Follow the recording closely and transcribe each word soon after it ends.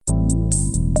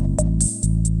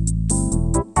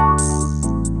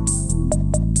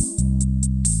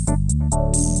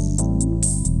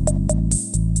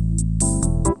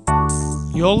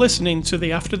You're listening to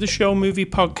the After the Show Movie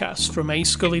Podcast from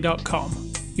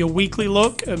ascully.com. Your weekly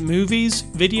look at movies,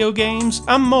 video games,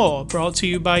 and more, brought to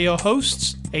you by your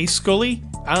hosts, A Scully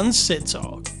and Sid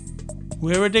Talk.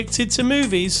 We're addicted to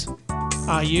movies.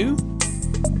 Are you?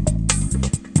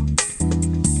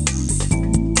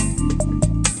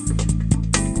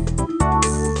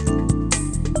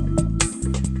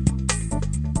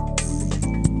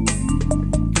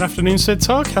 Good afternoon, Sid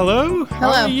Talk. Hello.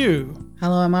 How are you?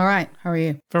 Hello, I'm all right. How are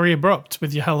you? Very abrupt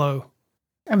with your hello.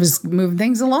 I was moving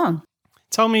things along.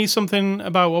 Tell me something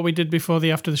about what we did before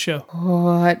the After the Show.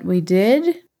 What we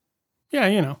did? Yeah,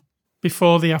 you know,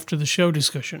 before the After the Show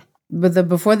discussion. But the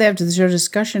before the After the Show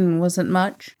discussion wasn't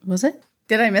much, was it?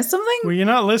 Did I miss something? Were you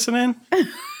not listening?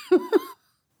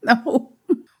 No.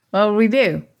 What did we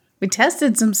do? We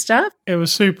tested some stuff. It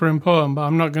was super important, but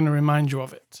I'm not going to remind you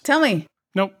of it. Tell me.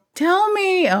 Nope. Tell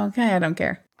me. Okay, I don't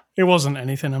care. It wasn't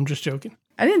anything. I'm just joking.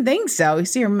 I didn't think so. You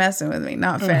see, you're messing with me.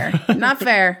 Not fair. Not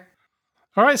fair.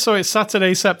 All right, so it's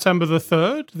Saturday, September the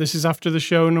 3rd. This is After the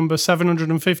Show number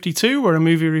 752. We're a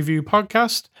movie review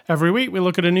podcast. Every week we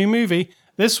look at a new movie.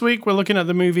 This week we're looking at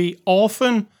the movie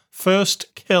Orphan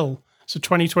First Kill. It's a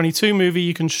 2022 movie.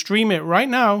 You can stream it right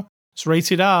now. It's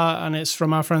rated R, and it's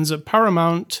from our friends at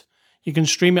Paramount. You can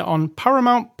stream it on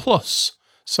Paramount Plus.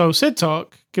 So, Sid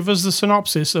Talk, give us the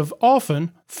synopsis of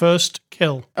Orphan First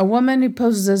Kill. A woman who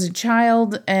poses as a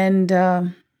child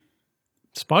and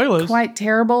Spoilers. quite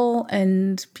terrible,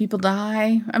 and people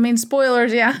die. I mean,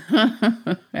 spoilers, yeah.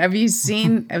 Have you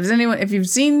seen, if you've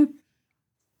seen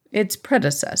its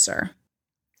predecessor?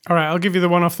 All right, I'll give you the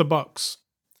one off the box.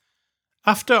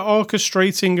 After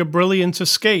orchestrating a brilliant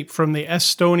escape from the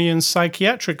Estonian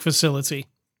psychiatric facility,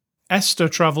 Esther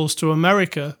travels to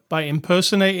America by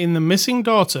impersonating the missing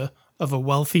daughter of a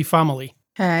wealthy family.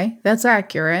 Hey, that's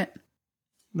accurate.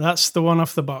 That's the one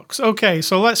off the box. Okay,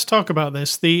 so let's talk about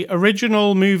this. The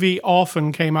original movie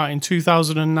Orphan came out in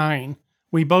 2009.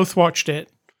 We both watched it.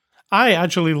 I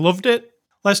actually loved it.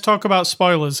 Let's talk about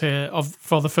spoilers here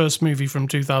for the first movie from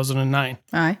 2009.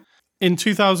 Aye. In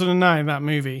 2009, that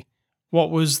movie,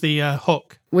 what was the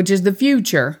hook? Which is the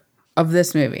future of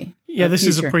this movie. Yeah, this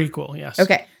is a prequel, yes.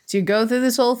 Okay, so you go through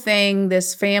this whole thing,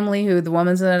 this family who the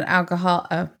woman's an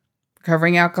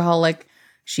recovering alcoholic.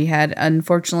 She had,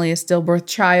 unfortunately, a stillbirth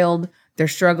child. They're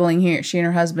struggling here. She and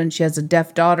her husband, she has a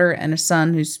deaf daughter and a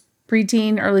son who's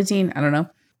preteen, early teen, I don't know.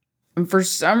 And for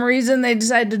some reason, they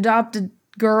decided to adopt a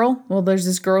girl. Well, there's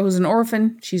this girl who's an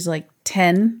orphan. She's like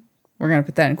 10. We're going to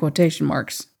put that in quotation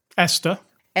marks. Esther.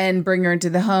 And bring her into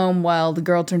the home while the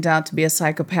girl turns out to be a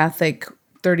psychopathic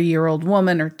 30-year-old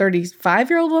woman or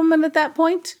 35-year-old woman at that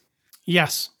point.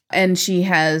 Yes. And she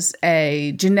has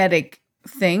a genetic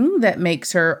thing that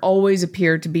makes her always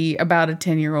appear to be about a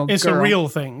 10-year-old girl. It's a real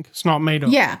thing. It's not made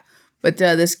up. Yeah. But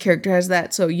this character has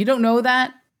that. So you don't know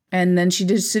that. And then she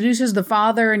just seduces the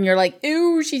father and you're like,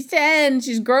 ooh, she's 10.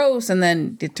 She's gross. And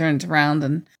then it turns around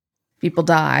and people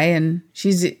die. And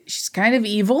she's kind of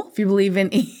evil, if you believe in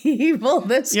evil.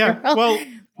 This girl. Well,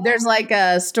 there's like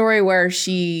a story where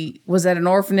she was at an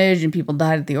orphanage and people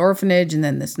died at the orphanage, and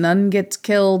then this nun gets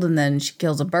killed, and then she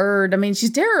kills a bird. I mean, she's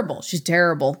terrible. She's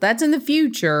terrible. That's in the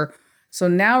future. So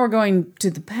now we're going to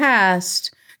the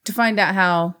past to find out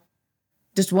how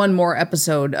just one more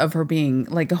episode of her being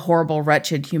like a horrible,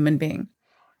 wretched human being.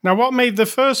 Now, what made the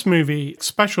first movie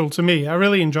special to me, I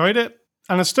really enjoyed it,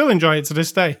 and I still enjoy it to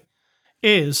this day,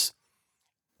 is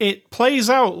it plays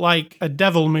out like a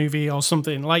devil movie or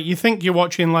something. Like you think you're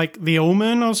watching like The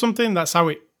Omen or something. That's how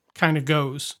it kind of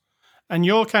goes. And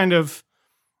you're kind of,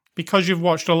 because you've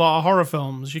watched a lot of horror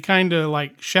films, you kind of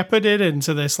like shepherded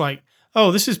into this like,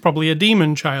 oh, this is probably a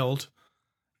demon child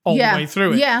all the way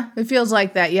through it. Yeah, it feels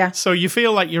like that, yeah. So you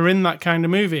feel like you're in that kind of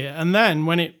movie. And then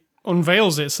when it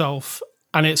unveils itself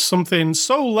and it's something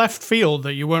so left field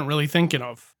that you weren't really thinking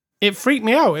of, it freaked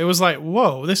me out. It was like,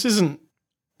 whoa, this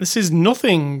is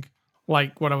nothing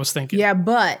like what I was thinking. Yeah,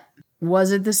 but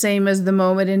was it the same as the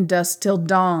moment in Dusk Till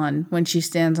Dawn when she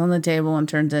stands on the table and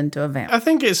turns into a vampire? I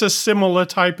think it's a similar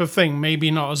type of thing,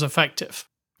 maybe not as effective.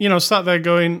 You know, sat there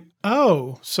going,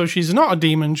 oh, so she's not a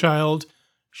demon child.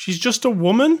 She's just a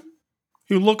woman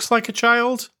who looks like a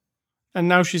child, and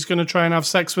now she's going to try and have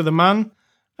sex with a man,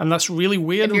 and that's really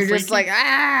weird and you're freaky. Just like,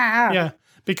 ah! Yeah,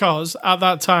 because at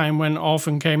that time when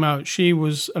Orphan came out, she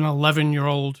was an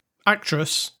 11-year-old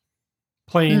actress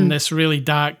playing this really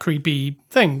dark, creepy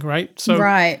thing, right? So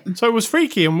it was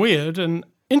freaky and weird and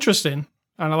interesting,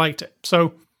 and I liked it.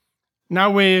 So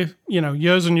now we're,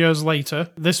 years and years later,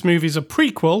 this movie's a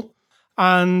prequel,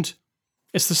 and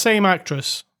it's the same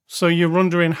actress. So you're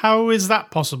wondering, how is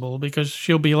that possible? Because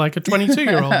she'll be like a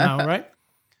 22-year-old now, right?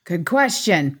 Good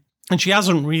question. And she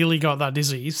hasn't really got that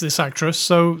disease, this actress.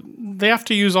 So they have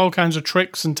to use all kinds of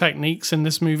tricks and techniques in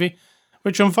this movie,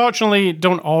 which unfortunately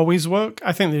don't always work.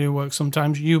 I think they do work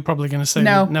sometimes. You're probably going to say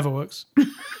No. it never works.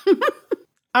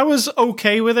 I was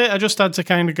okay with it. I just had to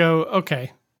kind of go,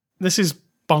 okay, this is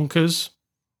bonkers.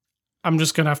 I'm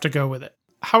just going to have to go with it.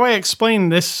 How I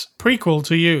explained this prequel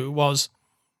to you was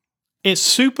it's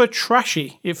super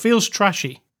trashy. It feels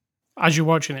trashy as you're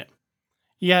watching it.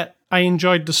 Yet I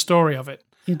enjoyed the story of it.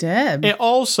 You did. It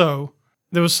also,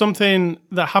 there was something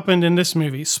that happened in this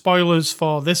movie. Spoilers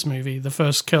for this movie, The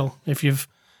First Kill. If you've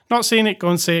not seen it, go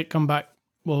and see it, come back.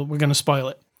 Well, we're going to spoil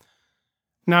it.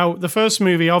 Now, the first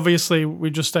movie, obviously, we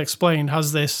just explained,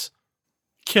 has this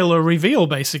killer reveal,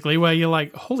 basically, where you're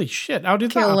like, holy shit, how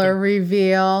did that happen? Killer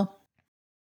reveal.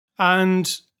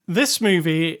 And this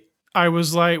movie, I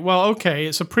was like, well, okay,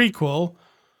 it's a prequel.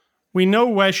 We know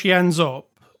where she ends up.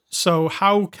 So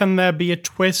how can there be a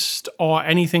twist or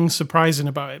anything surprising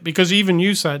about it? Because even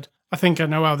you said, I think I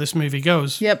know how this movie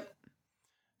goes. Yep.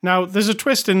 Now, there's a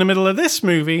twist in the middle of this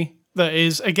movie that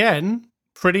is, again,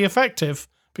 pretty effective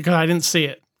because I didn't see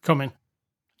it coming.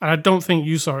 And I don't think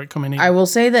you saw it coming either. I will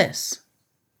say this.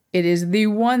 It is the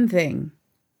one thing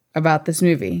about this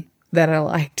movie that I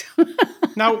liked.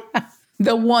 Now,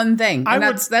 the one thing. And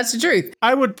would- that's the truth.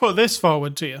 I would put this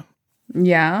forward to you.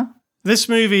 Yeah. This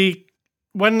movie,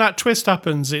 when that twist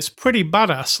happens, it's pretty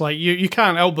badass. Like, you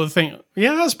can't help but think,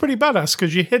 yeah, that's pretty badass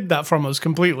because you hid that from us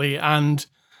completely and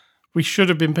we should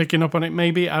have been picking up on it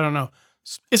maybe. I don't know.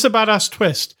 It's a badass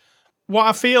twist. What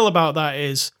I feel about that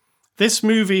is this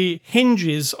movie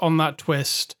hinges on that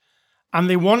twist and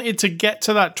they wanted to get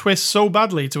to that twist so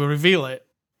badly to reveal it.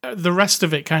 The rest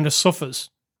of it kind of suffers.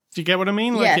 Do you get what I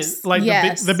mean? Yes, Like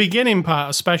the beginning part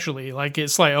especially, like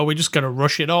it's like, oh, we just got to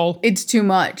rush it all. It's too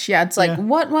much. Yeah, it's like, Yeah.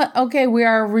 what? Okay, we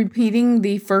are repeating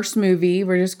the first movie.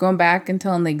 We're just going back and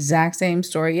telling the exact same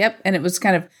story. Yep, and it was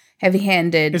kind of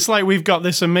heavy-handed. It's like we've got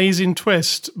this amazing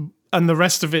twist and the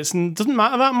rest of it doesn't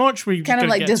matter that much. We kind of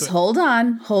like, just hold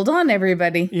on,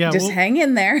 everybody. Yeah, just hang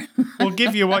in there. We'll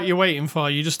give you what you're waiting for.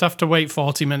 You just have to wait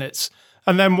 40 minutes.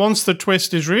 And then once the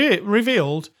twist is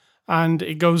revealed and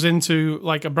it goes into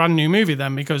like a brand new movie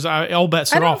then because all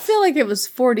bets are I don't off. feel like it was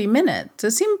 40 minutes.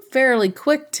 It seemed fairly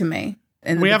quick to me.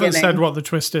 We haven't said what the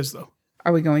twist is though.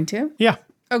 Are we going to? Yeah.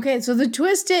 Okay, so the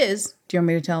twist is, do you want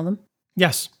me to tell them?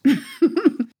 Yes.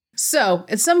 So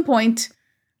at some point,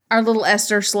 our little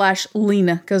Esther /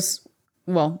 Lena, because,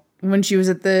 well, when she was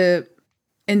at the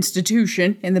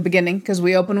institution in the beginning, because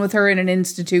we open with her in an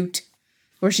institute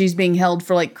where she's being held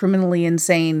for like criminally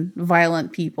insane,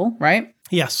 violent people, right?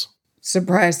 Yes.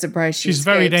 Surprise, surprise. She's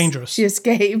very dangerous. She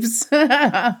escapes.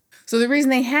 So the reason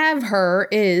they have her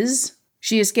is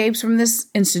she escapes from this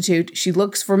institute. She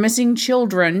looks for missing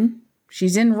children.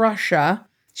 She's in Russia.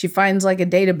 She finds like a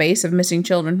database of missing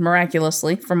children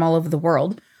miraculously from all over the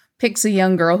world. Picks a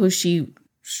young girl who she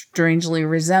strangely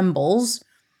resembles.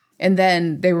 And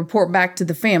then they report back to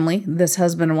the family, this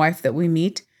husband and wife that we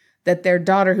meet, that their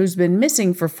daughter who's been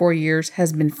missing for 4 years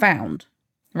has been found,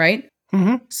 right?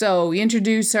 Mm-hmm. So we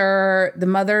introduce her. The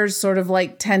mother's sort of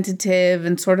like tentative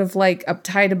and sort of like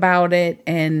uptight about it.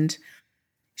 And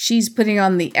she's putting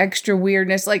on the extra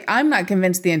weirdness. Like, I'm not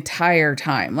convinced the entire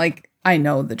time. Like, I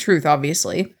know the truth,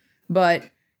 obviously, but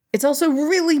it's also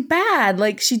really bad.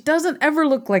 Like, she doesn't ever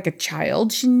look like a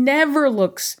child. She never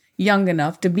looks young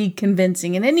enough to be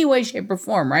convincing in any way, shape, or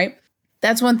form, right?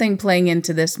 That's one thing playing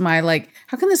into this.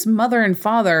 How can this mother and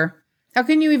father, how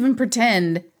can you even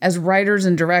pretend as writers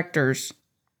and directors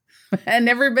and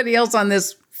everybody else on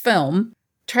this film,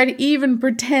 try to even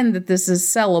pretend that this is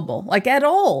sellable? Like, at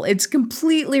all. It's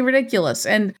completely ridiculous.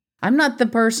 And I'm not the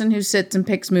person who sits and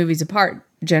picks movies apart,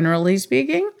 generally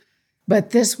speaking,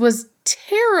 but this was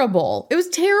terrible. It was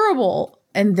terrible.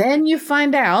 And then you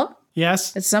find out,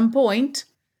 Yes. at some point,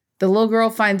 the little girl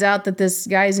finds out that this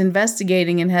guy's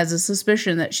investigating and has a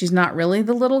suspicion that she's not really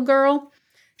the little girl.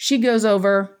 She goes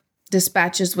over,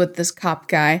 dispatches with this cop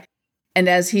guy, and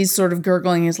as he's sort of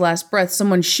gurgling his last breath,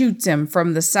 someone shoots him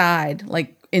from the side,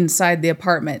 like inside the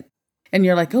apartment. And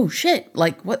you're like, oh shit,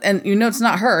 like what? And you know it's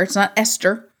not her, it's not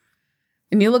Esther.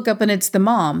 And you look up and it's the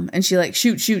mom, and she like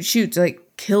shoots, like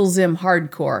kills him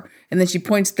hardcore. And then she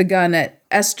points the gun at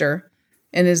Esther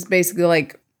and is basically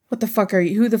like, what the fuck are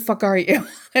you? Who the fuck are you?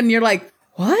 And you're like,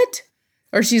 what?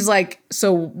 Or she's like,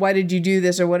 so why did you do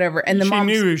this or whatever? And the mom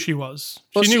knew who she was.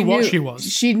 Well, She knew what she was.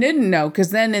 She didn't know,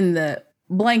 because then in the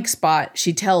blank spot,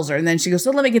 she tells her, and then she goes,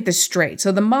 so let me get this straight.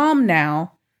 So the mom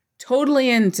now, totally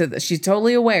into this, she's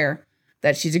totally aware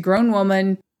that she's a grown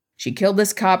woman. She killed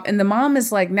this cop, and the mom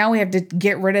is like, now we have to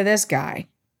get rid of this guy.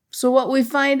 So what we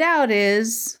find out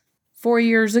is 4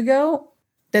 years ago,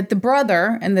 that the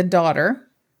brother and the daughter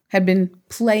had been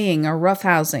playing or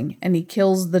roughhousing, and he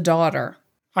kills the daughter.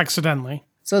 Accidentally.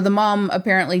 So the mom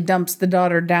apparently dumps the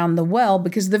daughter down the well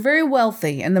because they're very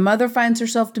wealthy, and the mother finds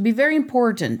herself to be very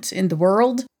important in the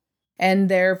world. And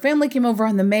their family came over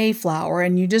on the Mayflower,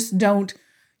 and you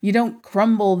don't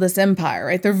crumble this empire,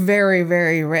 right? They're very,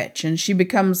 very rich. And she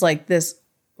becomes like this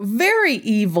very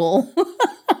evil,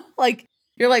 like,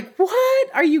 you're like, what?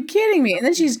 Are you kidding me? And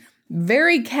then she's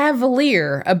very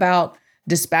cavalier about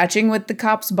dispatching with the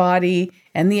cop's body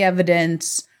and the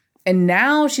evidence. And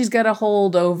now she's got a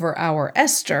hold over our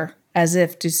Esther, as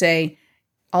if to say,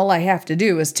 all I have to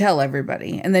do is tell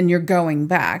everybody, and then you're going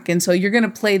back. And so you're going to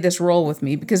play this role with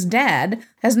me, because Dad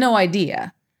has no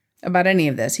idea about any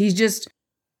of this. He's just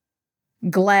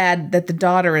glad that the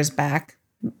daughter is back,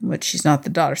 but she's not the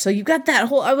daughter. So you got that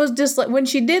whole, I was just like, when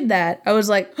she did that, I was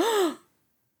like,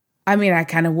 I mean, I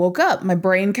kind of woke up. My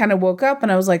brain kind of woke up,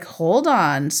 and I was like, hold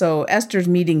on. So Esther's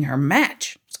meeting her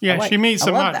match. So Yeah, she meets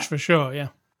a match for sure, yeah.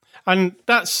 And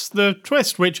that's the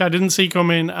twist, which I didn't see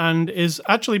coming and is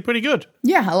actually pretty good.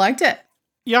 Yeah, I liked it.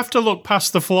 You have to look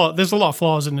past the flaw. There's a lot of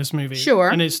flaws in this movie. Sure.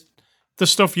 And it's the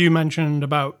stuff you mentioned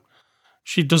about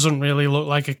she doesn't really look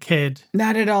like a kid.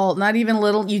 Not at all. Not even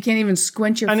little. You can't even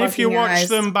squint your fucking eyes. And if you watch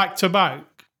them back to back,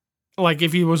 like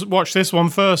if you watch this one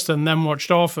first and then watched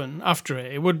Orphan after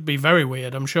it, it would be very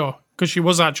weird, I'm sure. Because she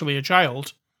was actually a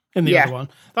child in the other one.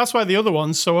 That's why the other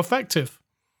one's so effective.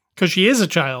 Because she is a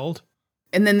child.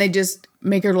 And then they just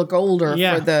make her look older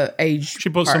for the age. She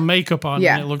puts some makeup on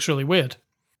and it looks really weird.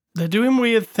 They're doing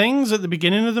weird things at the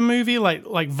beginning of the movie,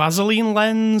 like Vaseline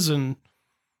lens, and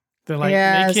they're like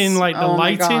making like the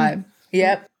lighting. My God.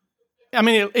 Yep. I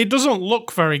mean, it doesn't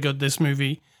look very good, this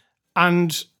movie,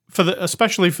 and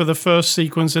especially for the first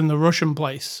sequence in the Russian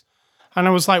place. And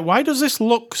I was like, why does this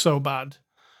look so bad?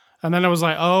 And then I was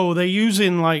like, oh, they're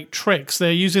using like tricks.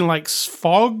 They're using like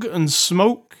fog and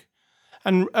smoke.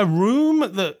 And a room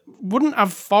that wouldn't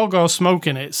have fog or smoke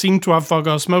in it seemed to have fog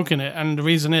or smoke in it. And the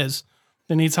reason is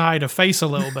they need to hide her face a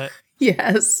little bit.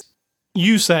 Yes.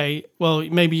 You say, well,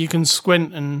 maybe you can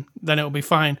squint and then it'll be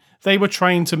fine. They were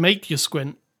trying to make you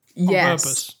squint on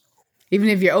purpose. Even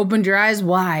if you opened your eyes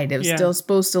wide, it was still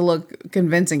supposed to look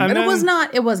convincing. But it was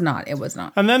not. It was not. It was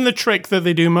not. And then the trick that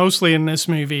they do mostly in this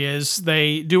movie is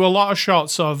they do a lot of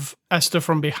shots of Esther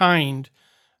from behind.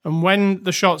 And when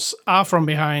the shots are from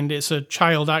behind, it's a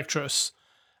child actress.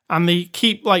 And they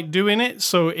keep like doing it,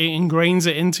 so it ingrains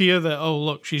it into you that, oh,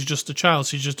 look, she's just a child,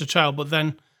 she's just a child. But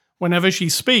then whenever she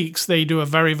speaks, they do a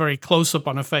very, very close-up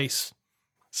on her face.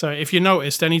 So if you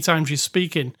noticed, anytime she's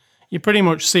speaking, you pretty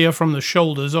much see her from the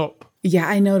shoulders up. Yeah,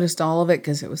 I noticed all of it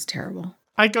because it was terrible.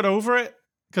 I got over it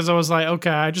because I was like,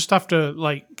 okay, I just have to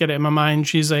like get it in my mind.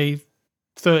 She's a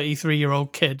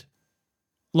 33-year-old kid.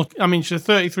 Look, I mean, she's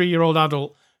a 33-year-old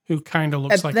adult who kind of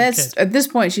looks like a kid. At this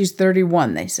point, she's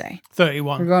 31, they say.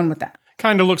 31. We're going with that.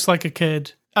 Kind of looks like a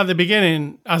kid. At the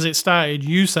beginning, as it started,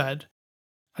 you said,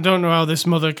 I don't know how this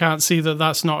mother can't see that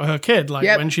that's not her kid,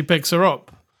 like when she picks her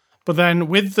up. But then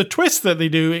with the twist that they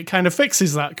do, it kind of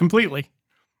fixes that completely.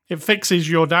 It fixes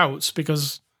your doubts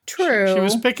because she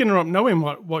was picking her up knowing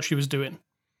what she was doing.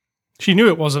 She knew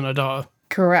it wasn't her daughter.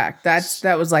 Correct.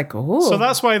 That was like, oh. So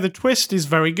that's why the twist is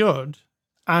very good.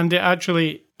 And it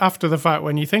actually, after the fact,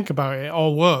 when you think about it, it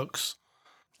all works.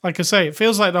 Like I say, it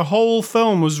feels like the whole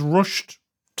film was rushed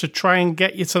to try and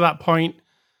get you to that point.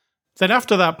 Then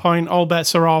after that point, all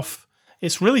bets are off.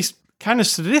 It's really kind of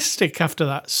sadistic after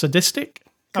that. Sadistic?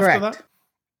 Correct. After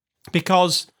that?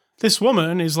 Because this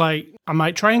woman is like, I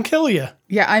might try and kill you.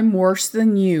 Yeah, I'm worse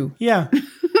than you. Yeah.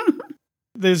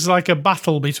 There's like a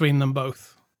battle between them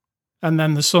both. And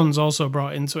then the son's also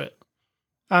brought into it.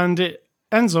 And it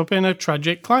ends up in a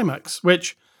tragic climax,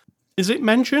 which, is it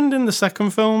mentioned in the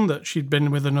second film that she'd been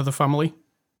with another family?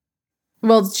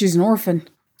 Well, she's an orphan.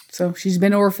 So she's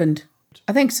been orphaned.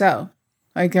 I think so.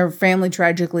 Like her family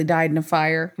tragically died in a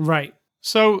fire. Right.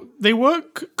 So they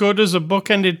work good as a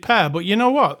bookended pair, but you know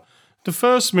what? The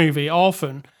first movie,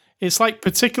 Orphan, it's like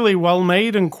particularly well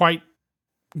made and quite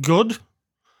good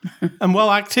and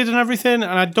well acted and everything.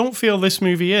 And I don't feel this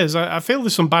movie is. I feel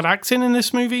there's some bad acting in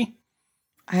this movie.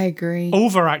 I agree.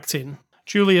 Overacting.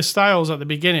 Julia Stiles at the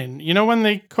beginning. You know when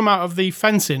they come out of the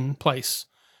fencing place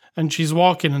and she's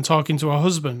walking and talking to her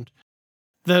husband?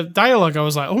 The dialogue, I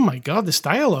was like, oh my God, this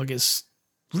dialogue is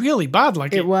really bad.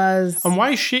 Like it was. And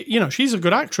why is she, she's a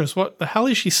good actress. What the hell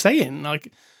is she saying?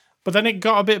 Like, but then it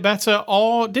got a bit better,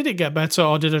 or did it get better,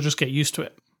 or did I just get used to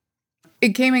it?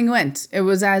 It came and went. It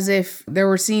was as if there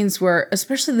were scenes where,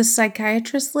 especially the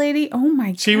psychiatrist lady, oh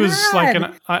my God. She was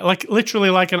like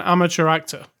literally like an amateur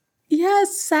actor.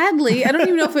 Yes, sadly. I don't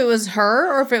even know if it was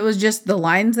her or if it was just the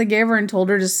lines they gave her and told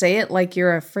her to say it like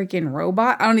you're a freaking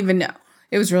robot. I don't even know.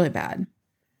 It was really bad.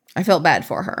 I felt bad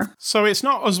for her. So it's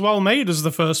not as well made as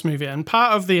the first movie, and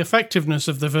part of the effectiveness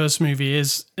of the first movie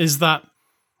is that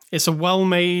it's a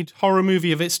well-made horror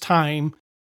movie of its time.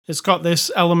 It's got this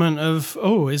element of,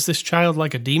 oh, is this child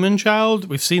like a demon child?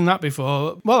 We've seen that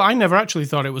before. Well, I never actually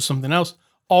thought it was something else.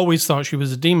 Always thought she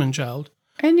was a demon child.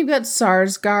 And you've got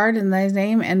Sarsgaard in his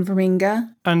name and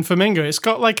Verminga. And Verminga, it's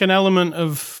got like an element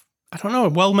of, I don't know, a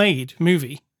well-made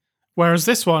movie. Whereas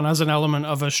this one has an element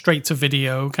of a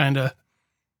straight-to-video kind of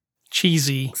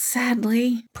cheesy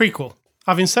Sadly. prequel.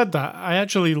 Having said that, I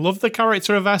actually love the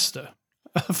character of Esther.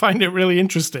 I find it really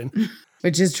interesting.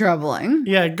 Which is troubling.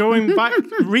 Yeah, going back,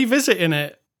 revisiting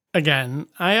it again,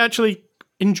 I actually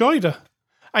enjoyed her.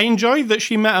 I enjoyed that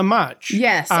she met a match.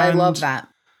 Yes, I love that.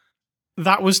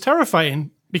 That was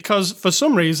terrifying because for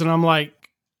some reason I'm like,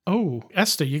 oh,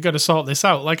 Esther, you got to sort this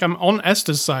out. Like, I'm on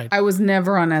Esther's side. I was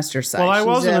never on Esther's side. Well, I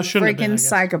wasn't. I She's a shouldn't have been, I freaking guess.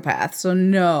 psychopath. So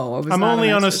no, I was I'm not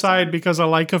only on her Esther's side because I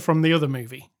like her from the other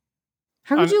movie.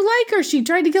 How could you like her? She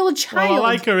tried to kill a child. Well,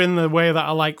 I like her in the way that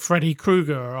I like Freddy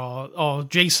Krueger or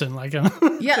Jason. Like,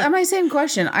 Yeah, my same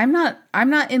question. I'm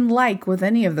not in like with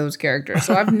any of those characters,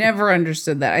 so I've never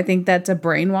understood that. I think that's a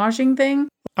brainwashing thing.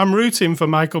 I'm rooting for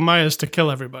Michael Myers to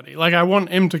kill everybody. Like, I want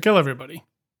him to kill everybody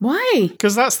Why?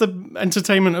 because that's the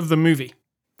entertainment of the movie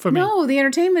for me. No, the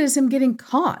entertainment is him getting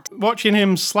caught. Watching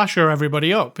him slasher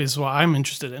everybody up is what I'm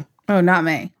interested in. Oh, not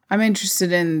me. I'm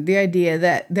interested in the idea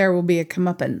that there will be a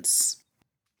comeuppance.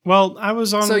 Well, I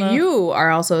was on. So you are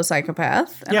also a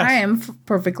psychopath, and Yes. I am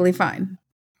perfectly fine.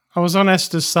 I was on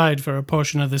Esther's side for a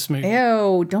portion of this movie.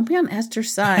 Ew, don't be on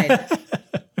Esther's side.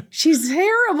 She's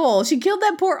terrible. She killed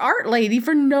that poor art lady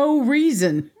for no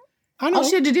reason. I know, All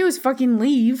she had to do was fucking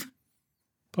leave.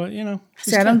 but you know,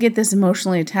 See, I don't get this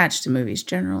emotionally attached to movies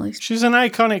generally. she's an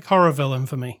iconic horror villain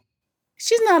for me.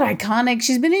 She's not iconic.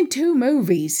 She's been in 2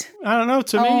 movies. I don't know.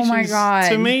 To me, Oh my God.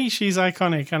 To me, she's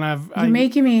iconic, and You're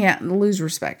making me lose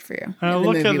respect for you. I in the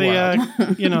look at movie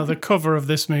world. the the cover of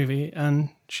this movie, and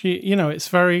she, it's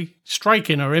very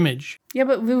striking, her image. Yeah,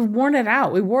 but we've worn it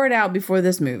out. We wore it out before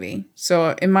this movie.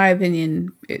 So, in my opinion,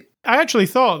 I actually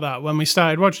thought that when we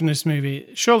started watching this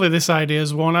movie, surely this idea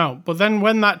is worn out. But then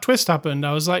when that twist happened,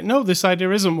 I was like, no, this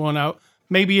idea isn't worn out.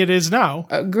 Maybe it is now.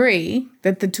 agree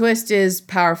that the twist is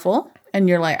powerful. And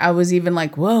you're like, I was even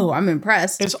like, whoa, I'm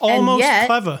impressed. It's almost and yet,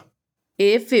 clever.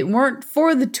 if it weren't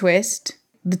for the twist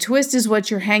is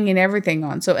what you're hanging everything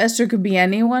on. So Esther could be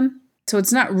anyone. So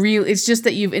it's not real. It's just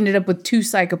that you've ended up with 2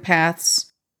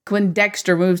 psychopaths when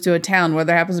Dexter moves to a town where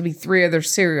there happens to be 3 other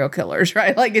serial killers,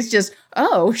 right? Like, it's just,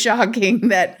 shocking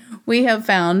that we have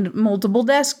found multiple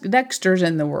Dexters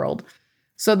in the world.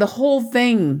 So the whole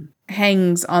thing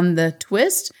hangs on the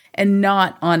twist and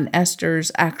not on Esther's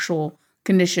actual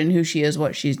condition, who she is,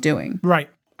 what she's doing. Right.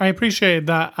 I appreciated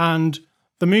that. And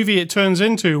the movie it turns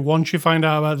into, once you find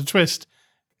out about the twist,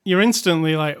 you're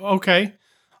instantly like, okay,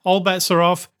 all bets are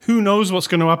off. Who knows what's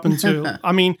going to happen to?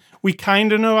 I mean, we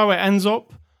kind of know how it ends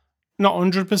up. Not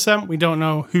 100%. We don't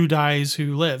know who dies,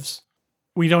 who lives.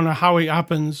 We don't know how it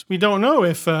happens. We don't know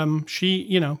if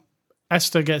she,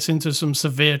 Esther gets into some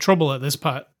severe trouble at this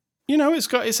part. It's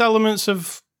got its elements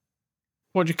of,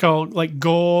 what do you call, like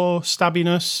gore,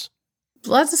 stabbiness.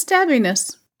 Lots of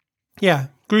stabbiness. Yeah,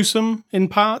 gruesome in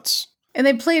parts. And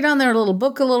they played on their little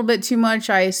book a little bit too much.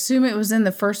 I assume it was in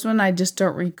the first one. I just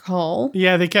don't recall.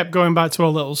 Yeah, they kept going back to a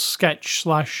little sketch /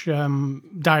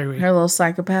 diary. Her little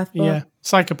psychopath book. Yeah,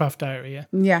 psychopath diary, yeah.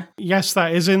 Yeah. Yes,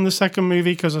 that is in the second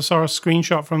movie because I saw a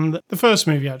screenshot from the first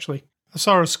movie, actually. I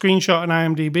saw a screenshot on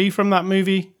IMDb from that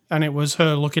movie, and it was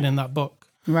her looking in that book.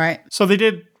 Right. So they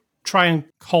did try and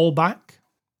call back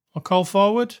or call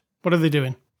forward. What are they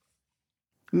doing?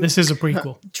 This is a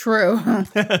prequel. True.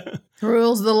 The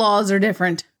rules, the laws are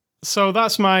different. So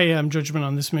that's my judgment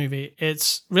on this movie.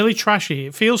 It's really trashy.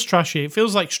 It feels trashy. It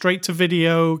feels like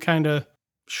straight-to-video kind of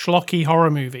schlocky horror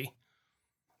movie.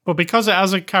 But because it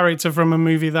has a character from a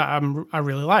movie that I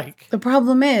really like. The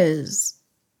problem is,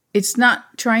 it's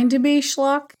not trying to be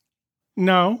schlock.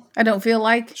 No. I don't feel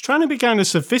like. It's trying to be kind of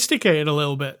sophisticated a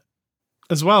little bit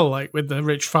as well, like with the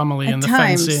rich family and the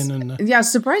fencing. And yeah,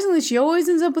 surprisingly, she always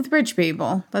ends up with rich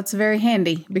people. That's very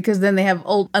handy because then they have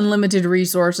unlimited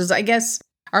resources. I guess,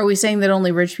 are we saying that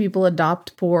only rich people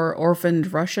adopt poor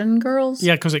orphaned Russian girls?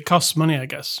 Yeah, because it costs money, I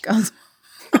guess.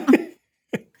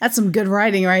 That's some good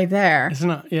writing right there. Isn't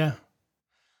it? Yeah.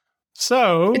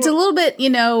 So It's a little bit,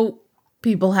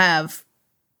 people have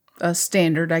a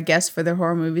standard, I guess, for their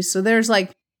horror movies. So there's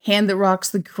like Hand That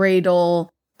Rocks the Cradle,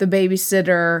 The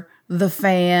Babysitter, the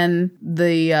fan,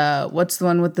 the what's the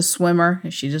one with the swimmer?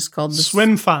 Is she just called the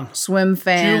Swim fan. Swim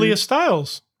fan. Julia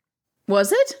Stiles.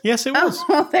 Was it? Yes, it was. Oh,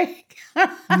 well, there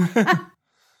you go.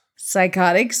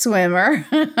 Psychotic swimmer.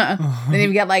 Then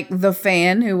you've got like the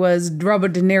fan, who was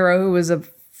Robert De Niro, who was a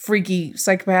freaky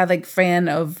psychopathic fan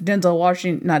of not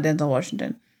Denzel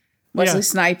Washington. Wesley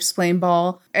Snipes playing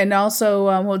ball. And also,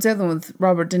 what was the other one with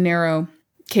Robert De Niro?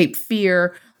 Cape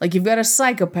Fear. Like, you've got a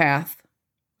psychopath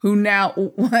who now,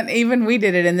 even we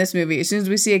did it in this movie. As soon as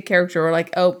we see a character, we're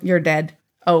like, oh, you're dead.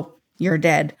 Oh, you're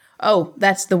dead. Oh,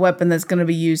 that's the weapon that's going to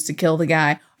be used to kill the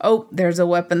guy. Oh, there's a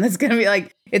weapon that's going to be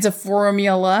like, it's a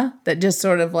formula that just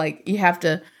sort of like, you have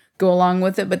to go along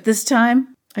with it. But this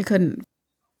time, I couldn't.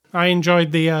 I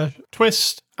enjoyed the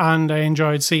twist, and I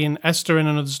enjoyed seeing Esther in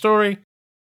another story.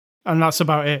 And that's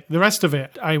about it. The rest of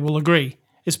it, I will agree,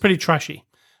 is pretty trashy.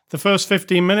 The first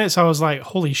 15 minutes, I was like,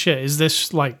 holy shit, is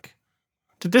this like...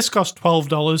 Did this cost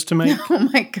 $12 to make? Oh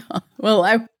my God. Well,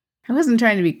 I wasn't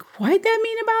trying to be quite that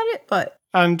mean about it, but...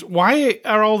 And why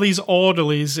are all these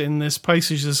orderlies in this place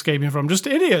she's escaping from? Just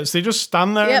idiots. They just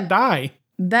stand there and die.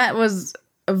 That was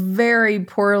a very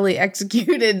poorly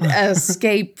executed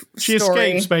escape She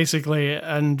escapes, basically,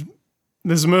 and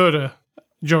there's murder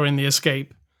during the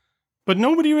escape. But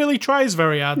nobody really tries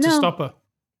very hard to stop her.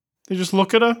 They just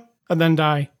look at her and then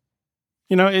die.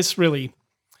 You know, it's really...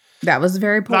 That was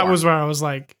very poor. That was where I was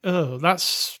like, oh,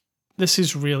 this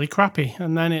is really crappy.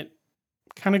 And then it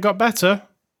kind of got better.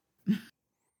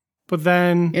 But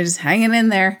then... You're just hanging in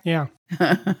there. Yeah.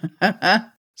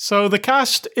 So the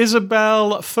cast,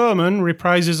 Isabelle Fuhrman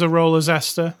reprises a role as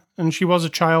Esther. And she was a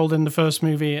child in the first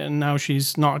movie, and now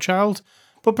she's not a child,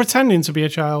 but pretending to be a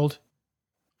child.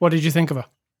 What did you think of her?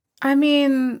 I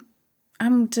mean, I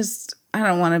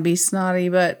don't want to be snotty,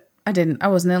 but I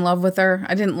wasn't in love with her.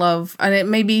 And it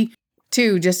may be,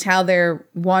 too, just how they're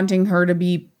wanting her to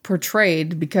be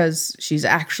portrayed, because she's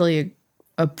actually a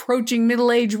approaching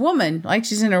middle-aged woman. Like,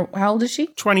 she's in her, how old is she?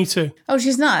 22. Oh,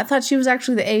 she's not. I thought she was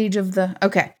actually the age of the,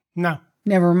 okay. No.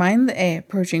 Never mind the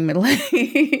approaching middle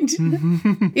age.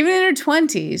 Even in her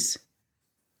 20s.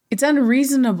 It's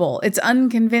unreasonable. It's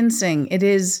unconvincing. It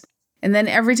is. And then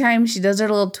every time she does her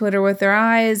little twitter with her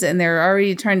eyes, and they're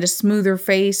already trying to smooth her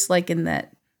face, like in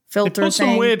that filter they put thing.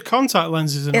 Some weird contact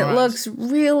lenses in her eyes. It looks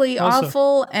really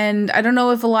awful. And I don't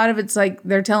know if a lot of it's like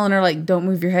they're telling her, like, don't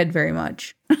move your head very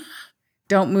much.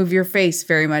 Don't move your face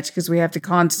very much, because we have to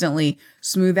constantly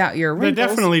smooth out your wrinkles. They're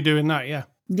definitely doing that, yeah.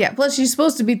 Yeah, plus she's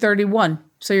supposed to be 31.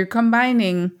 So you're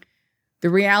combining the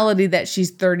reality that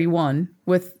she's 31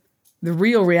 with the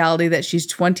real reality that she's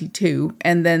 22,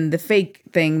 and then the fake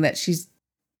thing that she's...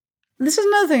 This is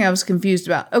another thing I was confused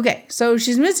about. Okay, so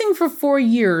she's missing for 4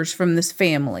 years from this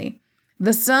family.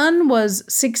 The son was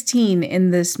 16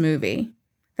 in this movie.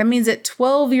 That means at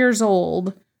 12 years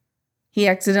old, he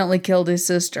accidentally killed his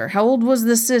sister. How old was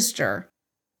the sister?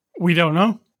 We don't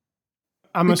know.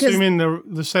 I'm assuming they're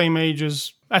the same age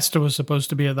as Esther was supposed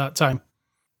to be at that time.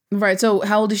 Right, so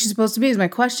how old is she supposed to be is my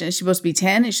question. Is she supposed to be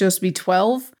 10? Is she supposed to be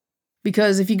 12?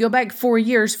 Because if you go back 4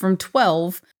 years from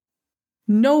 12,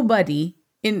 nobody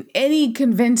in any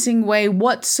convincing way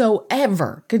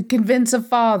whatsoever could convince a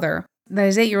father that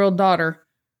his 8-year-old daughter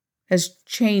has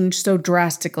changed so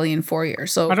drastically in 4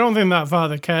 years. So I don't think that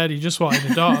father cared. He just wanted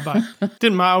a daughter back.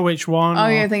 Didn't matter which one. Oh,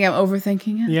 you think I'm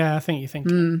overthinking it? Yeah, I think you think.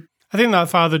 I think that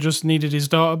father just needed his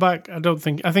daughter back. I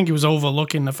think he was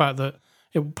overlooking the fact that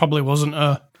it probably wasn't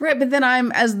her. Right, but then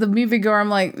as the moviegoer, I'm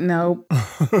like, no.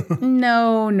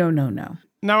 No.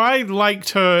 Now, I liked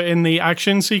her in the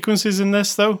action sequences in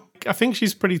this, though. I think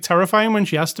she's pretty terrifying when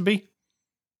she has to be.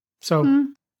 So,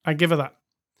 I give her that.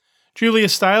 Julia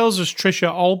Stiles as Trisha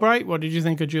Albright. What did you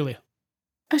think of Julia?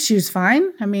 She was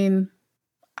fine. I mean,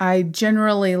 I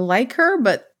generally like her,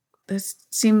 but this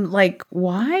seemed like,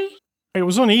 why? It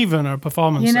was uneven, her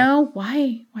performance. You know,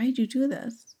 why? Why did you do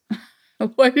this?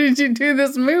 Why did you do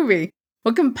this movie?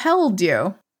 What compelled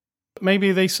you?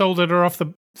 Maybe they sold her off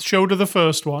the show to the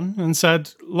first one and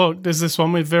said, look, there's this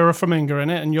one with Vera Farmiga in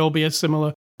it, and you'll be a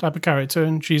similar type of character.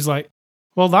 And she's like,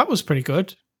 well, that was pretty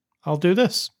good. I'll do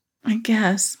this. I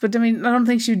guess. But I mean, I don't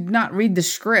think she'd not read the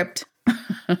script.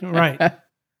 Right.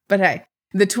 But hey,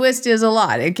 the twist is a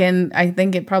lot. I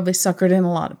think it probably suckered in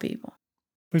a lot of people.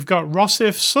 We've got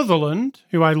Rossif Sutherland,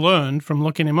 who I learned from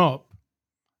looking him up,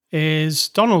 is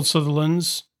Donald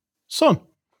Sutherland's son.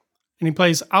 And he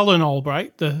plays Alan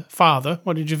Albright, the father.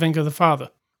 What did you think of the father?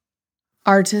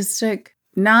 Artistic.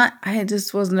 I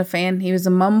just wasn't a fan. He was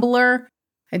a mumbler.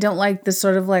 I don't like the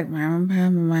sort of like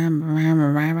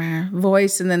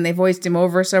voice. And then they voiced him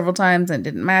over several times and it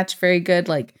didn't match very good.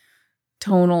 Like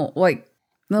tonal, like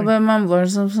little bit of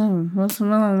mumblers.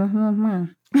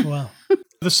 Well,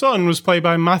 the son was played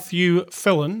by Matthew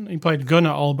Fillion. He played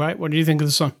Gunnar Albright. What do you think of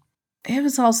the son? It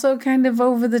was also kind of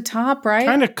over the top, right?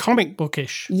 Kind of comic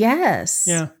bookish. Yes.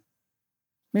 Yeah.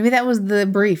 Maybe that was the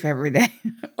brief every day.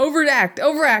 Overact,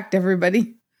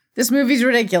 everybody. This movie's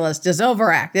ridiculous. Just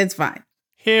overact. It's fine.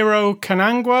 Hero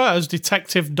Kanangwa as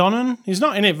Detective Donnan. He's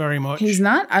not in it very much. He's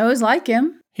not. I always like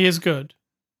him. He is good.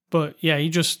 But yeah, he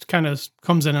just kind of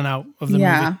comes in and out of the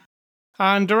movie.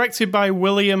 And directed by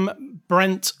William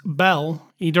Brent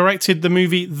Bell. He directed the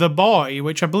movie The Boy,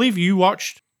 which I believe you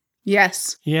watched.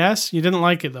 Yes. Yes? You didn't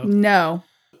like it, though? No.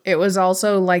 It was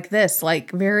also like this, like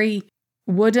very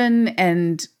wooden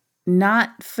and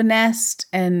not finessed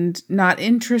and not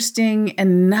interesting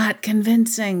and not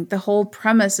convincing. The whole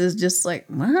premise is just like,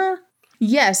 what?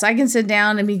 Yes, I can sit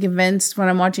down and be convinced when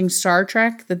I'm watching Star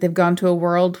Trek that they've gone to a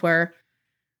world where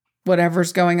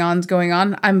whatever's going on is going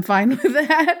on. I'm fine with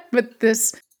that. But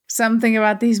something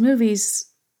about these movies,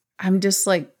 I'm just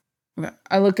like,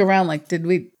 I look around like,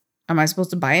 am I supposed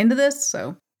to buy into this?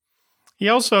 So he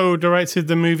also directed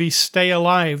the movie Stay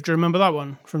Alive. Do you remember that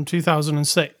one from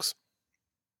 2006?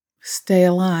 Stay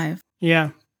Alive.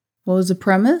 Yeah. What was the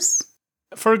premise?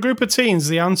 For a group of teens,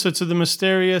 the answer to the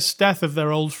mysterious death of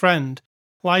their old friend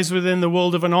lies within the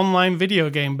world of an online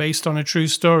video game based on a true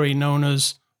story known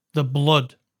as The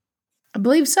Blood. I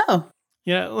believe so.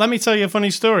 Yeah, let me tell you a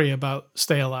funny story about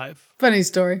Stay Alive. Funny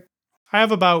story. I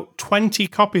have about 20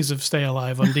 copies of Stay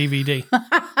Alive on DVD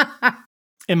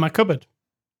in my cupboard.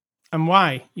 And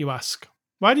why, you ask?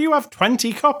 Why do you have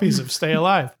 20 copies of Stay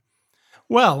Alive?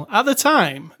 Well, at the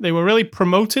time, they were really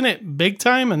promoting it big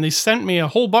time, and they sent me a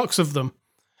whole box of them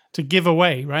to give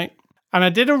away, right? And I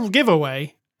did a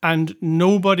giveaway, and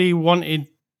nobody wanted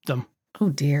them. Oh,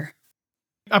 dear.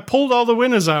 I pulled all the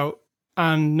winners out,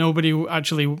 and nobody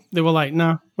actually, they were like,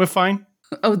 no, we're fine.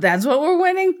 Oh, that's what we're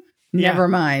winning? Yeah. Never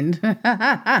mind.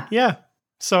 Yeah.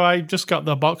 So I just got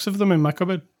the box of them in my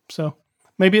cupboard. So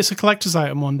maybe it's a collector's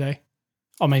item one day.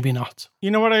 Or maybe not.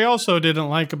 You know what I also didn't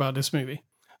like about this movie?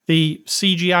 The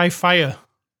CGI fire.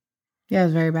 Yeah, it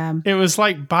was very bad. It was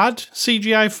like bad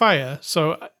CGI fire.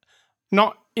 So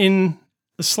not in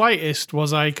the slightest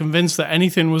was I convinced that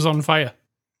anything was on fire.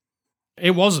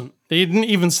 It wasn't. They didn't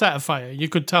even set a fire. You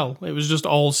could tell. It was just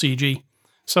all CG.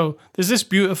 So there's this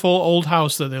beautiful old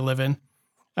house that they live in.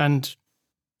 And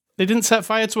they didn't set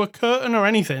fire to a curtain or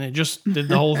anything. It just did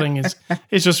the whole thing.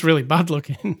 It's just really bad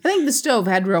looking. I think the stove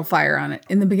had real fire on it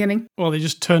in the beginning. Well, they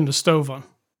just turned the stove on.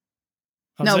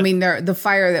 No, I mean, the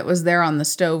fire that was there on the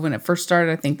stove when it first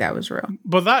started, I think that was real.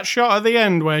 But that shot at the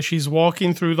end where she's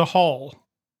walking through the hall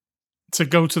to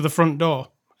go to the front door,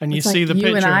 and you see the picture.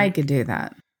 You and I could do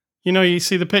that. You know, you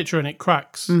see the picture and it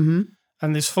cracks. Mm-hmm.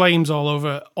 And there's flames all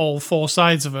over all four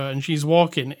sides of her, and she's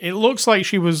walking. It looks like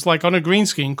she was like on a green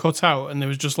screen cut out, and there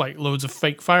was just like loads of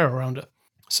fake fire around her.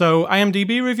 So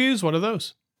IMDb reviews, what are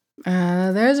those?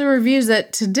 There's a reviews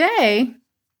that today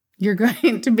you're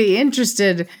going to be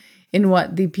interested in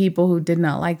what the people who did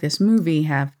not like this movie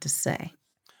have to say.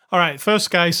 All right, first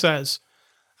guy says,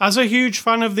 as a huge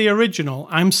fan of the original,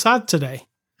 I'm sad today.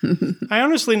 I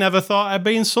honestly never thought I'd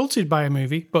be insulted by a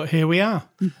movie, but here we are.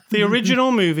 The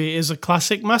original movie is a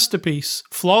classic masterpiece,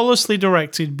 flawlessly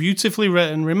directed, beautifully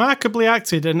written, remarkably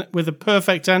acted, and with a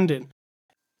perfect ending.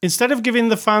 Instead of giving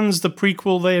the fans the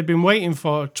prequel they had been waiting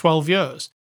for 12 years,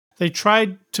 they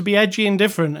tried to be edgy and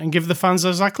different and give the fans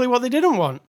exactly what they didn't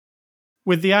want.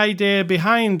 With the idea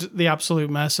behind the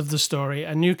absolute mess of the story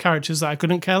and new characters that I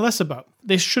couldn't care less about.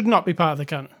 This should not be part of the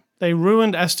canon. They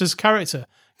ruined Esther's character,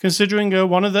 considering her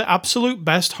one of the absolute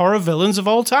best horror villains of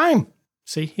all time.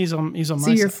 See, he's on my side.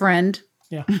 See your friend.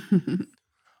 Yeah.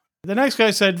 The next guy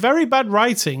said, very bad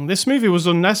writing. This movie was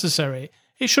unnecessary.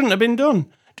 It shouldn't have been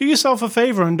done. Do yourself a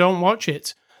favor and don't watch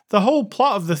it. The whole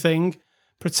plot of the thing,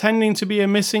 pretending to be a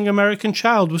missing American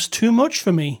child, was too much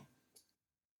for me.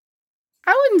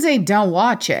 I wouldn't say don't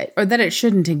watch it or that it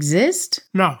shouldn't exist.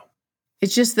 No.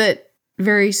 It's just that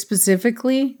very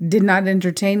specifically did not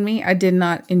entertain me. I did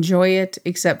not enjoy it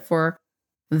except for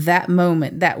that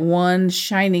moment, that one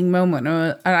shining moment.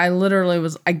 And I literally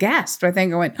was aghast. I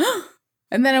think I went,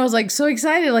 and then I was like so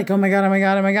excited, like, oh my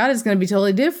God, it's going to be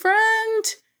totally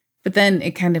different. But then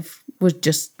it kind of was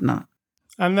just not.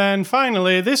 And then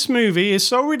finally, this movie is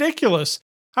so ridiculous.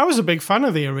 I was a big fan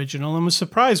of the original and was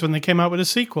surprised when they came out with a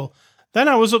sequel. Then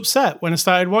I was upset when I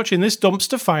started watching this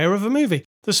dumpster fire of a movie.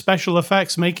 The special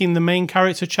effects making the main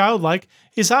character childlike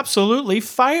is absolutely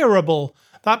fireable.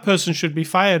 That person should be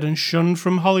fired and shunned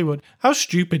from Hollywood. How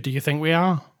stupid do you think we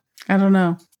are? I don't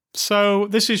know. So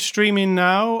this is streaming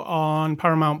now on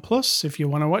Paramount Plus if you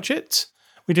want to watch it.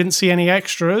 We didn't see any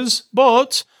extras,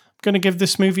 but I'm going to give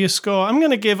this movie a score. I'm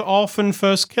going to give Orphan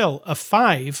First Kill a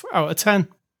 5 out of 10.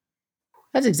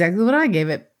 That's exactly what I gave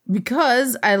it.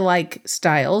 Because I like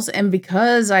Styles and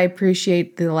because I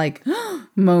appreciate the like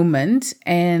moment,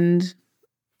 and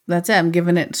that's it. I'm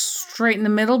giving it straight in the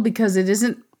middle because it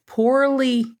isn't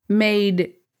poorly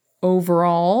made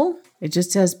overall. It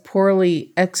just has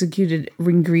poorly executed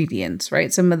ingredients,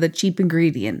 right? Some of the cheap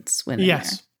ingredients went in there.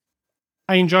 Yes.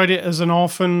 I enjoyed it as an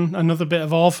Orphan, another bit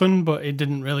of Orphan, but it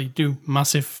didn't really do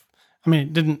massive. I mean,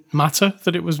 it didn't matter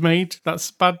that it was made.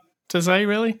 That's bad to say,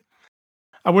 really.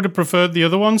 I would have preferred the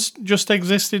other ones just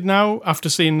existed now after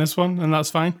seeing this one, and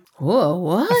that's fine. Whoa,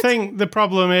 what? I think the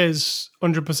problem is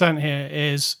 100% here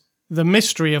is the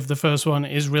mystery of the first one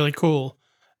is really cool.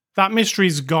 That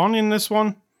mystery's gone in this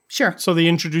one. Sure. So they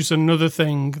introduce another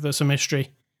thing that's a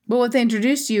mystery. But what they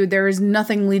introduced you, there is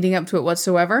nothing leading up to it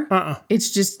whatsoever. It's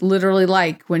just literally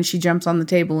like when she jumps on the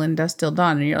table in Dusk Till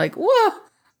Dawn, and you're like, whoa.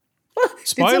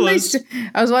 Spoilers.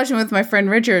 I was watching with my friend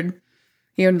Richard.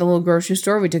 He owned a little grocery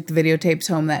store. We took the videotapes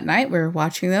home that night. We were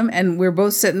watching them, and we were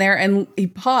both sitting there, and he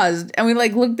paused, and we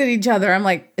like looked at each other. I'm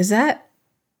like, is that...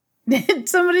 Did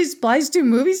somebody splice 2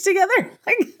 movies together?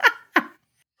 Like,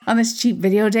 on this cheap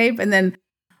videotape, and then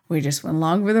we just went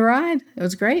along for the ride. It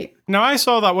was great. Now, I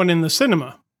saw that one in the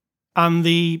cinema, and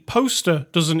the poster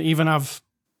doesn't even have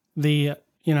the,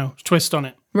 twist on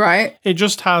it. Right. It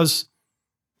just has,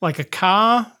 like, a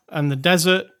car and the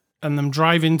desert and them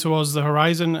driving towards the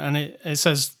horizon, and it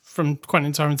says from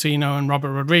Quentin Tarantino and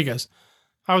Robert Rodriguez.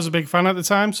 I was a big fan at the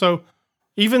time, so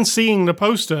even seeing the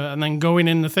poster and then going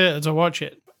in the theater to watch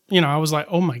it, I was like,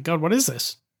 oh my God, what is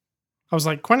this? I was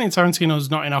like, Quentin Tarantino's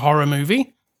not in a horror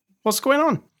movie. What's going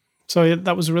on? So yeah,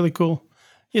 that was really cool.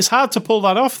 It's hard to pull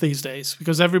that off these days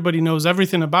because everybody knows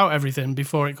everything about everything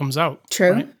before it comes out.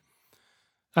 True. Right?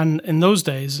 And in those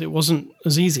days, it wasn't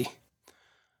as easy.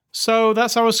 So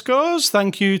that's our scores.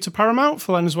 Thank you to Paramount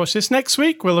for letting us watch this. Next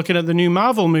week, we're looking at the new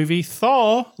Marvel movie,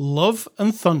 Thor, Love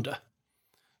and Thunder.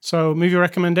 So movie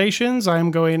recommendations, I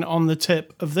am going on the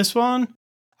tip of this one.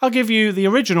 I'll give you the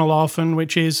original Orphan,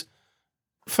 which is,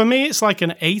 for me, it's like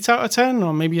an 8 out of 10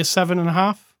 or maybe a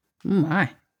 7.5. Oh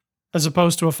my. As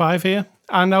opposed to a 5 here.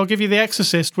 And I'll give you The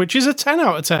Exorcist, which is a 10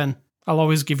 out of 10. I'll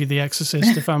always give you The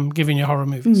Exorcist if I'm giving you horror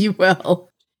movies. You will.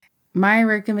 My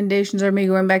recommendations are me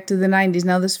going back to the 90s.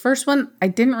 Now, this first one, I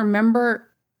didn't remember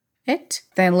it.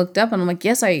 Then I looked up and I'm like,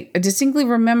 yes, I distinctly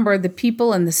remember the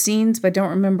people and the scenes, but I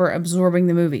don't remember absorbing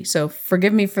the movie. So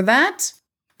forgive me for that.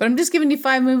 But I'm just giving you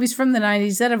 5 movies from the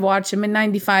 90s that I've watched them in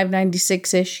 95,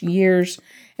 96-ish years.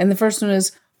 And the first one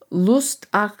is Lust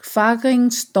auf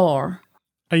Fahrring Stor.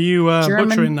 Are you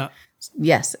butchering that?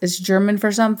 Yes, it's German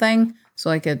for something. So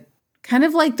like a kind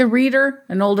of like The Reader,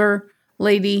 an older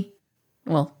lady,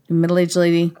 well, a middle-aged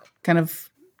lady, kind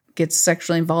of gets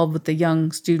sexually involved with the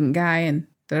young student guy, and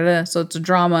da-da-da. So it's a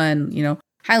drama and,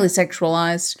 highly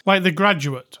sexualized. Like The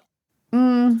Graduate?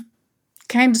 Kind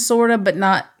of, sort of, but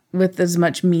not with as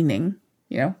much meaning,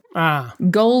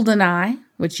 GoldenEye,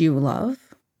 which you love.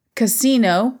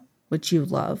 Casino, which you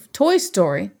love. Toy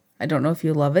Story, I don't know if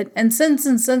you love it. And Sense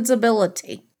and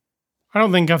Sensibility. I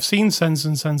don't think I've seen Sense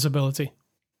and Sensibility.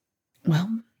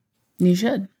 Well, you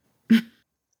should.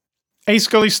 Hey,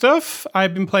 Scully Stuff.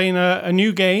 I've been playing a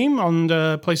new game on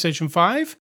the PlayStation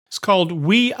 5. It's called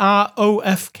We Are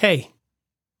OFK.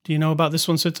 Do you know about this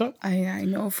one, Sita? I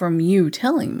know from you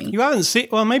telling me. You haven't seen...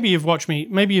 Well, maybe you've watched me.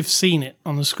 Maybe you've seen it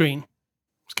on the screen.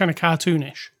 It's kind of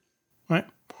cartoonish, right?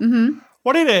 Mm-hmm.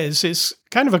 What it is, it's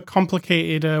kind of a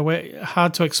complicated,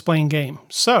 hard to explain game.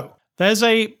 So, there's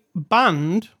a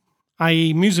band,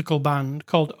 i.e. musical band,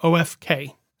 called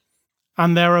OFK.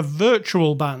 And they're a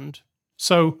virtual band.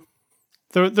 So,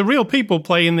 the real people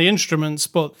playing the instruments,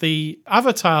 but the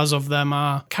avatars of them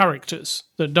are characters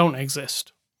that don't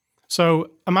exist.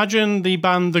 So, imagine the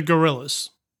band The Gorillaz.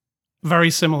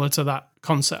 Very similar to that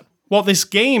concept. What this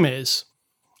game is,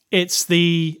 it's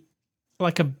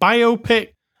like a biopic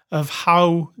of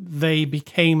how they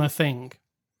became a thing.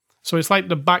 So it's like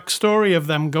the backstory of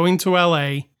them going to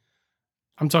LA.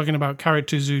 I'm talking about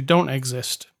characters who don't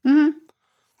exist. Mm-hmm.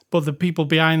 But the people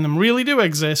behind them really do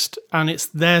exist, and it's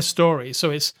their story.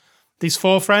 So it's these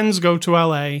 4 friends go to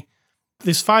LA.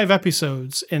 There's 5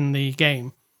 episodes in the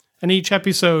game, and each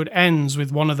episode ends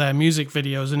with one of their music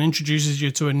videos and introduces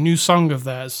you to a new song of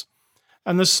theirs.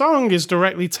 And the song is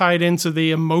directly tied into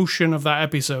the emotion of that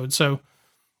episode. So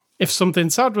if something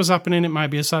sad was happening, it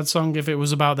might be a sad song. If it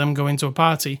was about them going to a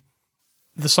party,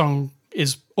 the song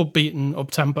is upbeat and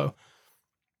up-tempo.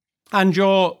 And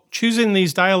you're choosing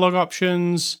these dialogue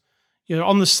options. You're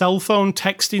on the cell phone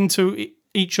texting to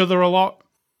each other a lot.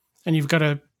 And you've got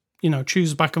to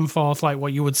choose back and forth like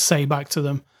what you would say back to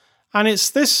them. And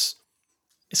it's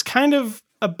kind of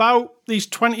about these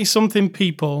 20-something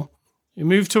people who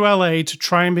move to LA to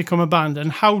try and become a band,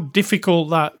 and how difficult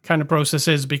that kind of process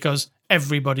is because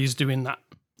everybody's doing that.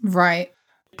 Right.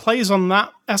 It plays on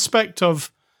that aspect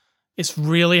of it's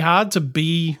really hard to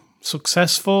be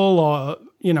successful or,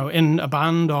 in a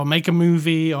band or make a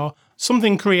movie or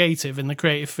something creative in the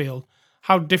creative field.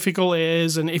 How difficult it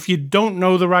is, and if you don't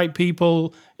know the right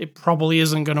people, it probably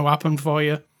isn't going to happen for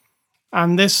you.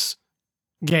 And this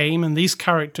game and these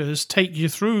characters take you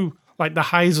through like the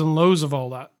highs and lows of all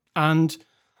that. And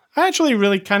I actually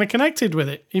really kind of connected with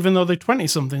it, even though they're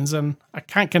 20-somethings, and I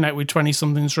can't connect with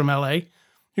 20-somethings from LA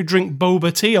who drink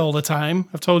boba tea all the time.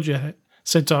 I've told you,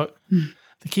 Sid Talk.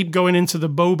 They keep going into the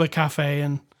boba cafe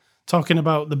and talking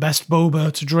about the best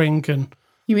boba to drink. And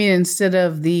you mean instead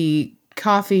of the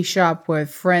coffee shop where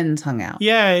friends hung out?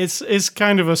 Yeah, it's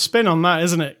kind of a spin on that,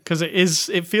 isn't it? Because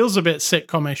it feels a bit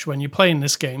sitcomish when you're playing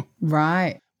this game.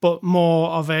 Right. But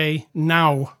more of a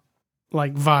now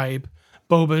like vibe.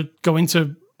 Boba going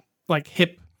to like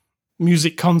hip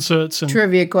music concerts and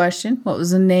Trivia question. What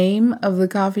was the name of the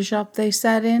coffee shop they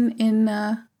sat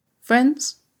in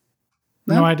Friends?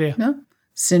 No idea. No?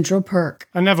 Central Perk.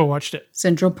 I never watched it.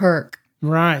 Central Perk.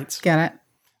 Right. Get it?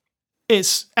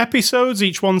 It's episodes,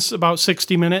 each one's about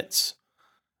 60 minutes.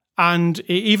 And it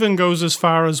even goes as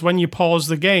far as when you pause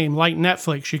the game, like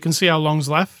Netflix, you can see how long's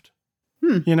left.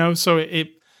 So it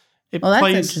well,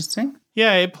 plays. That's interesting.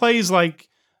 Yeah, it plays like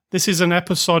this is an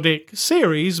episodic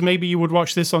series. Maybe you would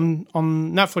watch this on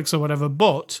Netflix or whatever,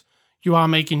 but you are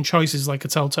making choices like a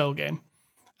Telltale game.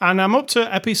 And I'm up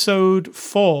to episode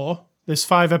 4. There's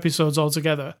 5 episodes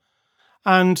altogether.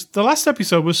 And the last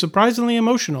episode was surprisingly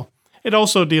emotional. It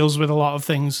also deals with a lot of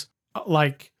things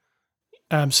like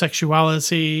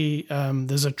sexuality.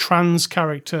 There's a trans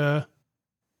character.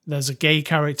 There's a gay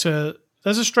character.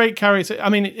 There's a straight character. I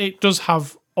mean, it does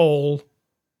have all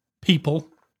people.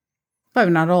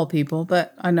 Probably not all people,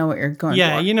 but I know what you're going for.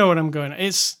 Yeah, you know what I'm going.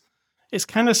 It's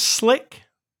kind of slick,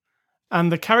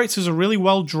 and the characters are really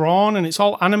well drawn, and it's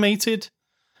all animated.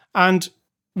 And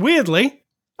weirdly,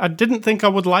 I didn't think I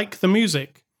would like the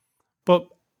music, but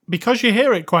because you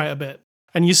hear it quite a bit,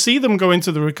 and you see them go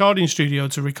into the recording studio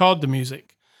to record the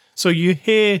music, so you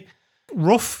hear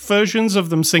rough versions of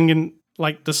them singing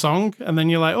like the song, and then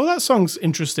you're like, oh, that song's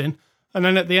interesting. And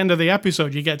then at the end of the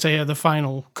episode, you get to hear the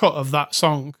final cut of that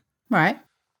song. Right.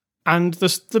 And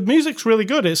the music's really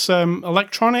good. It's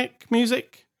electronic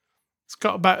music. It's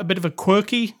got about a bit of a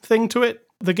quirky thing to it.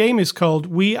 The game is called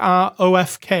We Are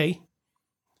OFK.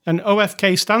 And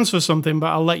OFK stands for something, but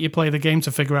I'll let you play the game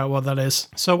to figure out what that is.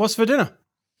 So what's for dinner?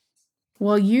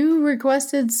 Well, you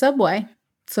requested Subway.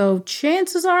 So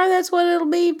chances are that's what it'll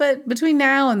be. But between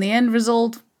now and the end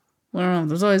result, I don't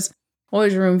know. There's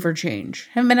always room for change.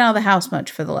 Haven't been out of the house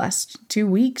much for the last 2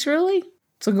 weeks, really.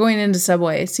 So going into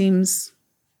Subway seems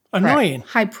annoying.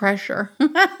 High pressure.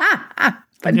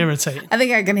 But irritating. I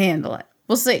think I can handle it.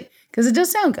 We'll see. Because it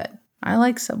does sound good. I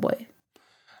like Subway.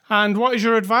 And what is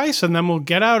your advice? And then we'll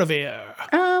get out of here.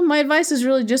 My advice is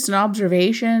really just an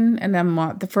observation. And I'm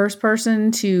not the first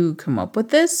person to come up with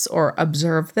this or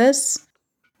observe this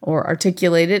or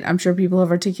articulate it. I'm sure people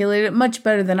have articulated it much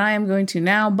better than I am going to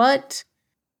now. But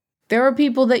there are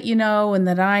people that you know and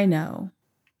that I know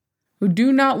who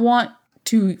do not want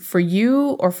for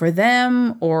you or for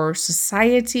them or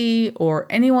society or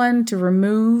anyone to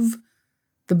remove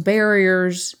the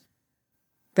barriers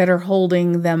that are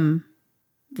holding them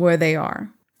where they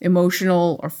are,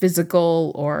 emotional or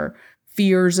physical or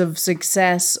fears of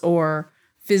success or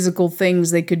physical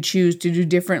things they could choose to do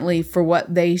differently for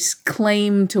what they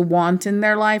claim to want in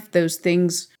their life. Those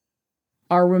things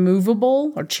are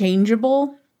removable or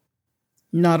changeable.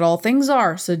 Not all things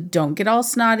are, so don't get all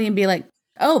snotty and be like,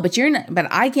 oh, but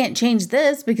I can't change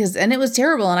this and it was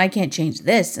terrible and I can't change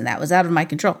this and that was out of my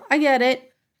control. I get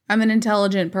it. I'm an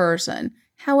intelligent person.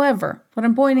 However, what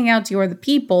I'm pointing out to you are the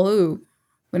people who,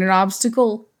 when an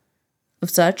obstacle of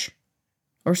such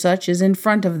is in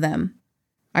front of them,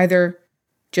 either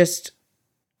just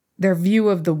their view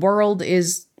of the world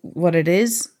is what it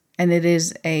is, and it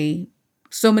is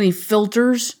so many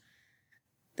filters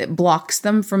that blocks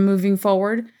them from moving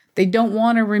forward. They don't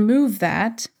want to remove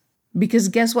that. Because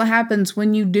guess what happens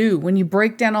when you do? When you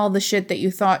break down all the shit that you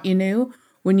thought you knew,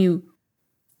 when you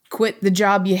quit the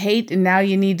job you hate and now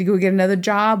you need to go get another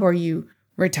job, or you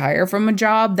retire from a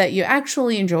job that you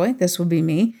actually enjoy. This would be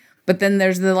me. But then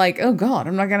there's the oh God,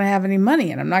 I'm not going to have any money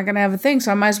and I'm not going to have a thing,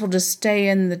 so I might as well just stay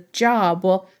in the job.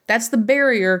 Well, that's the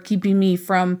barrier keeping me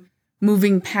from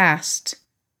moving past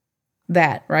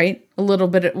that, right? A little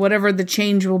bit, whatever the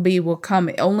change will be will come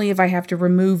only if I have to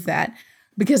remove that,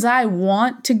 because I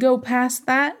want to go past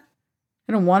that.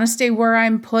 I don't want to stay where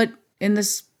I'm put in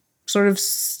this sort of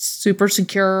super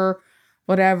secure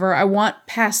whatever. I want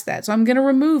past that. So I'm going to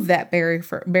remove that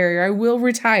barrier. I will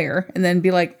retire and then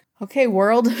be like, okay,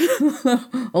 world,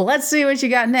 well, let's see what you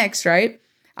got next, right?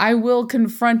 I will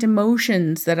confront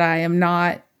emotions that I am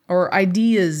not, or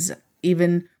ideas,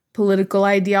 even political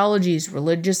ideologies,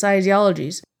 religious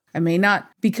ideologies. I may not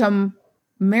become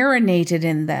marinated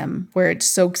in them where it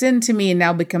soaks into me and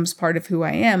now becomes part of who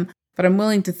I am, but I'm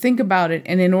willing to think about it.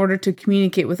 And in order to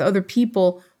communicate with other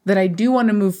people that I do want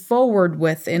to move forward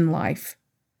with in life,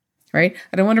 right?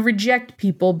 I don't want to reject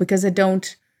people because I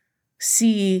don't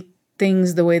see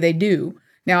things the way they do.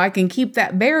 Now I can keep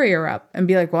that barrier up and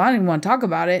be like, well, I don't even want to talk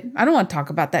about it. I don't want to talk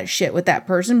about that shit with that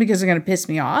person because they're going to piss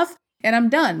me off and I'm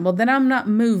done. Well, then I'm not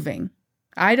moving.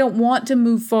 I don't want to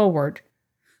move forward.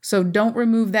 So don't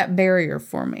remove that barrier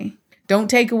for me. Don't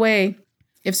take away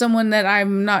if someone that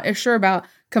I'm not sure about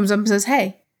comes up and says,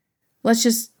 hey,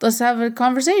 let's have a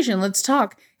conversation. Let's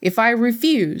talk. If I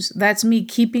refuse, that's me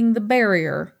keeping the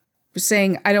barrier,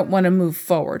 saying I don't want to move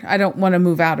forward. I don't want to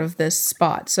move out of this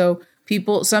spot. So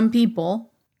some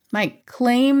people might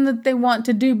claim that they want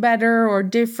to do better or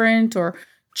different or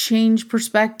change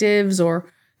perspectives or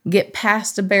get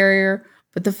past a barrier.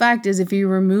 But the fact is, if you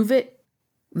remove it,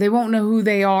 they won't know who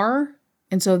they are.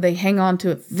 And so they hang on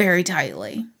to it very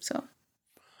tightly. So,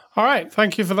 all right.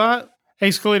 Thank you for that.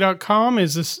 ascully.com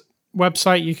is this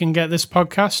website you can get this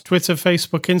podcast. Twitter,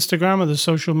 Facebook, Instagram are the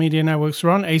social media networks we're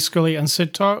on. Ascully and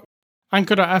Sid Talk.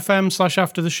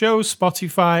 Anchor.fm/after the show,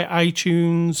 Spotify,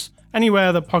 iTunes,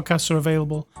 anywhere that podcasts are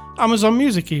available. Amazon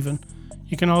Music even.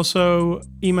 You can also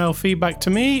email feedback to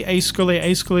me,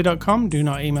 ascully@ascully.com. Do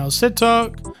not email Sid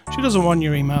Talk. She doesn't want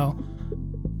your email.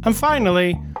 And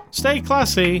finally, stay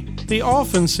classy. The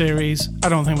Orphan series. I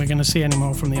don't think we're going to see any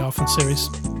more from the Orphan series.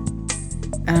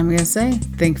 And I'm going to say,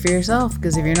 think for yourself,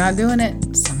 because if you're not doing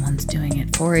it, someone's doing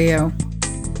it for you.